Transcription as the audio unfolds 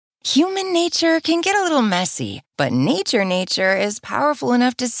Human nature can get a little messy, but nature is powerful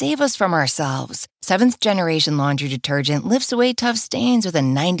enough to save us from ourselves. Seventh-generation laundry detergent lifts away tough stains with a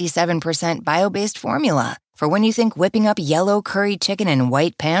 97% bio-based formula. For when you think whipping up yellow curry chicken in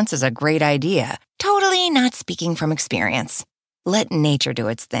white pants is a great idea. Totally not speaking from experience. Let nature do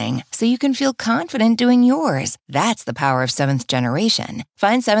its thing so you can feel confident doing yours. That's the power of seventh generation.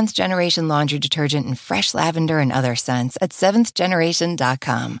 Find seventh generation laundry detergent in fresh lavender and other scents at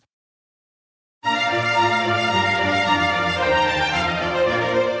seventhgeneration.com.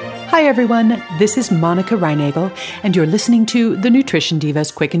 Hi, everyone. This is Monica Reinagel, and you're listening to the Nutrition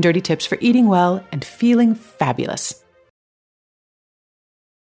Divas Quick and Dirty Tips for Eating Well and Feeling Fabulous.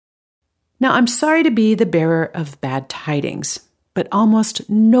 Now, I'm sorry to be the bearer of bad tidings, but almost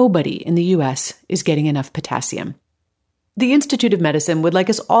nobody in the U.S. is getting enough potassium. The Institute of Medicine would like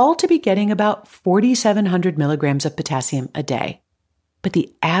us all to be getting about 4,700 milligrams of potassium a day, but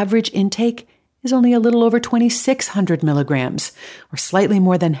the average intake is only a little over 2,600 milligrams, or slightly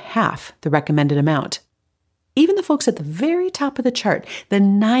more than half the recommended amount. Even the folks at the very top of the chart, the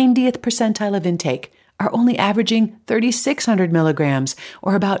 90th percentile of intake, are only averaging 3,600 milligrams,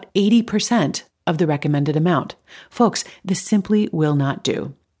 or about 80% of the recommended amount. Folks, this simply will not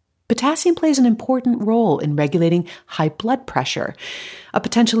do. Potassium plays an important role in regulating high blood pressure, a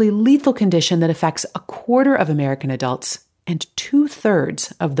potentially lethal condition that affects a quarter of American adults and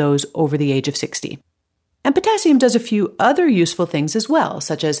 2/3 of those over the age of 60. And potassium does a few other useful things as well,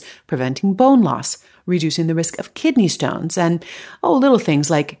 such as preventing bone loss, reducing the risk of kidney stones, and little things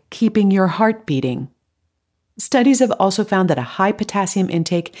like keeping your heart beating. Studies have also found that a high potassium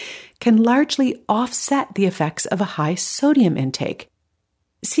intake can largely offset the effects of a high sodium intake.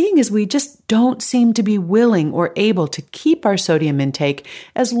 Seeing as we just don't seem to be willing or able to keep our sodium intake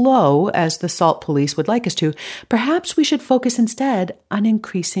as low as the salt police would like us to, perhaps we should focus instead on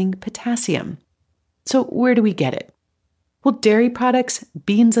increasing potassium. So where do we get it? Well, dairy products,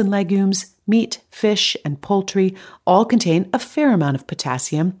 beans and legumes, meat, fish, and poultry all contain a fair amount of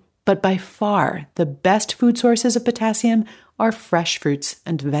potassium, but by far the best food sources of potassium are fresh fruits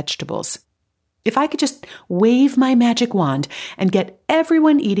and vegetables. If I could just wave my magic wand and get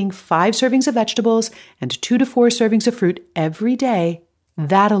everyone eating 5 servings of vegetables and 2 to 4 servings of fruit every day,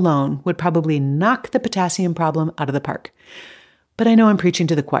 that alone would probably knock the potassium problem out of the park. But I know I'm preaching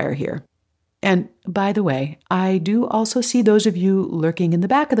to the choir here. And by the way, I do also see those of you lurking in the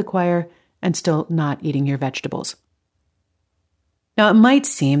back of the choir and still not eating your vegetables. Now, it might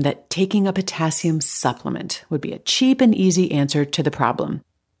seem that taking a potassium supplement would be a cheap and easy answer to the problem.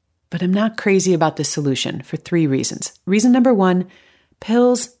 But I'm not crazy about this solution for 3 reasons. Reason number 1,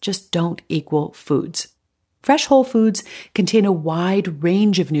 pills just don't equal foods. Fresh whole foods contain a wide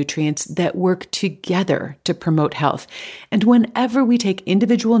range of nutrients that work together to promote health. And whenever we take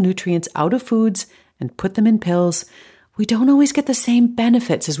individual nutrients out of foods and put them in pills, we don't always get the same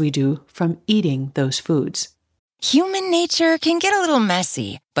benefits as we do from eating those foods. Human nature can get a little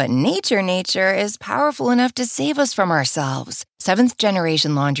messy, but nature is powerful enough to save us from ourselves.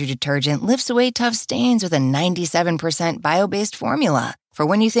 Seventh-generation laundry detergent lifts away tough stains with a 97% bio-based formula. For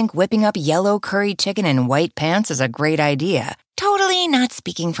when you think whipping up yellow curry chicken in white pants is a great idea. Totally not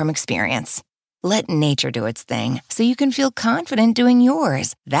speaking from experience. Let nature do its thing so you can feel confident doing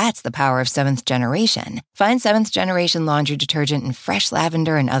yours. That's the power of seventh generation. Find seventh generation laundry detergent in fresh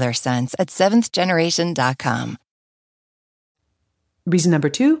lavender and other scents at seventhgeneration.com. Reason number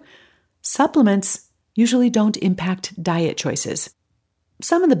 2, supplements usually don't impact diet choices.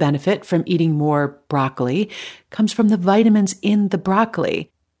 Some of the benefit from eating more broccoli comes from the vitamins in the broccoli.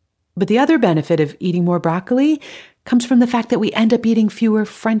 But the other benefit of eating more broccoli comes from the fact that we end up eating fewer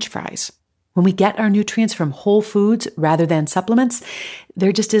French fries. When we get our nutrients from whole foods rather than supplements,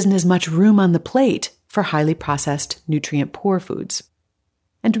 there just isn't as much room on the plate for highly processed, nutrient-poor foods.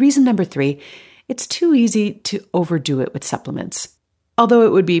 And reason number 3, it's too easy to overdo it with supplements. Although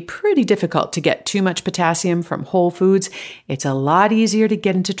it would be pretty difficult to get too much potassium from whole foods, it's a lot easier to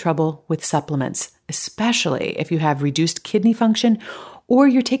get into trouble with supplements, especially if you have reduced kidney function or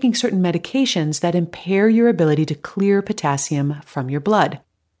you're taking certain medications that impair your ability to clear potassium from your blood.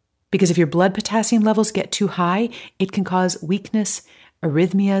 Because if your blood potassium levels get too high, it can cause weakness,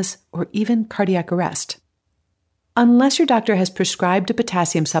 arrhythmias, or even cardiac arrest. Unless your doctor has prescribed a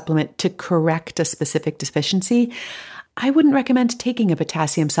potassium supplement to correct a specific deficiency, I wouldn't recommend taking a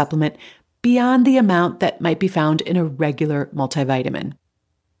potassium supplement beyond the amount that might be found in a regular multivitamin.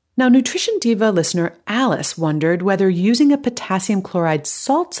 Now, Nutrition Diva listener Alice wondered whether using a potassium chloride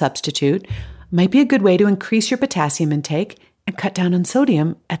salt substitute might be a good way to increase your potassium intake and cut down on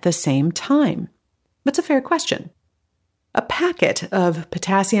sodium at the same time. That's a fair question. A packet of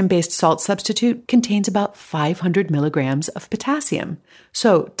potassium-based salt substitute contains about 500 milligrams of potassium.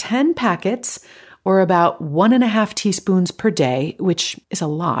 So 10 packets, or about 1.5 teaspoons per day, which is a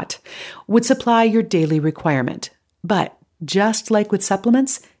lot, would supply your daily requirement. But just like with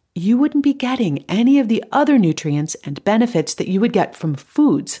supplements, you wouldn't be getting any of the other nutrients and benefits that you would get from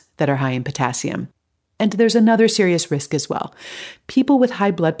foods that are high in potassium. And there's another serious risk as well. People with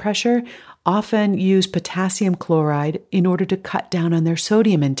high blood pressure often use potassium chloride in order to cut down on their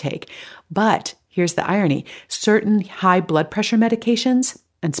sodium intake. But here's the irony. Certain high blood pressure medications,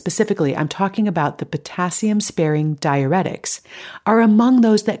 and specifically I'm talking about the potassium-sparing diuretics, are among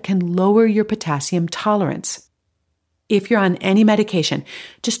those that can lower your potassium tolerance. If you're on any medication,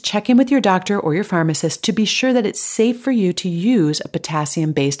 just check in with your doctor or your pharmacist to be sure that it's safe for you to use a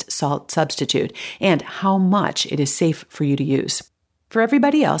potassium-based salt substitute and how much it is safe for you to use. For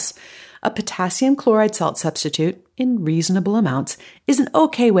everybody else, a potassium chloride salt substitute, in reasonable amounts, is an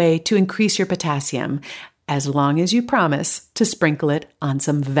okay way to increase your potassium, as long as you promise to sprinkle it on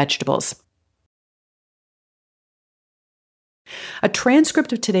some vegetables. A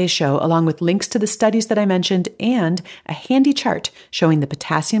transcript of today's show, along with links to the studies that I mentioned and a handy chart showing the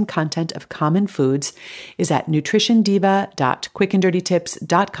potassium content of common foods, is at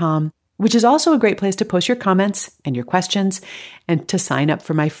nutritiondiva.quickanddirtytips.com, which is also a great place to post your comments and your questions and to sign up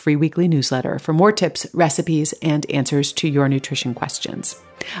for my free weekly newsletter for more tips, recipes, and answers to your nutrition questions.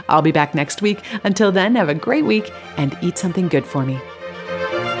 I'll be back next week. Until then, have a great week and eat something good for me.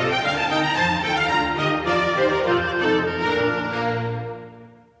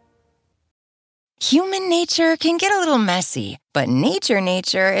 Human nature can get a little messy, but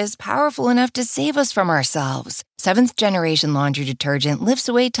nature is powerful enough to save us from ourselves. Seventh Generation laundry detergent lifts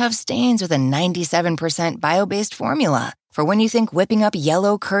away tough stains with a 97% bio-based formula. For when you think whipping up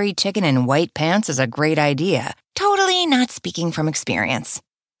yellow curry chicken in white pants is a great idea. Totally not speaking from experience.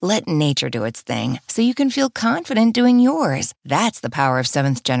 Let nature do its thing so you can feel confident doing yours. That's the power of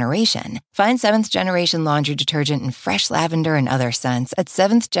Seventh Generation. Find Seventh Generation laundry detergent in fresh lavender and other scents at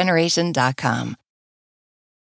seventhgeneration.com.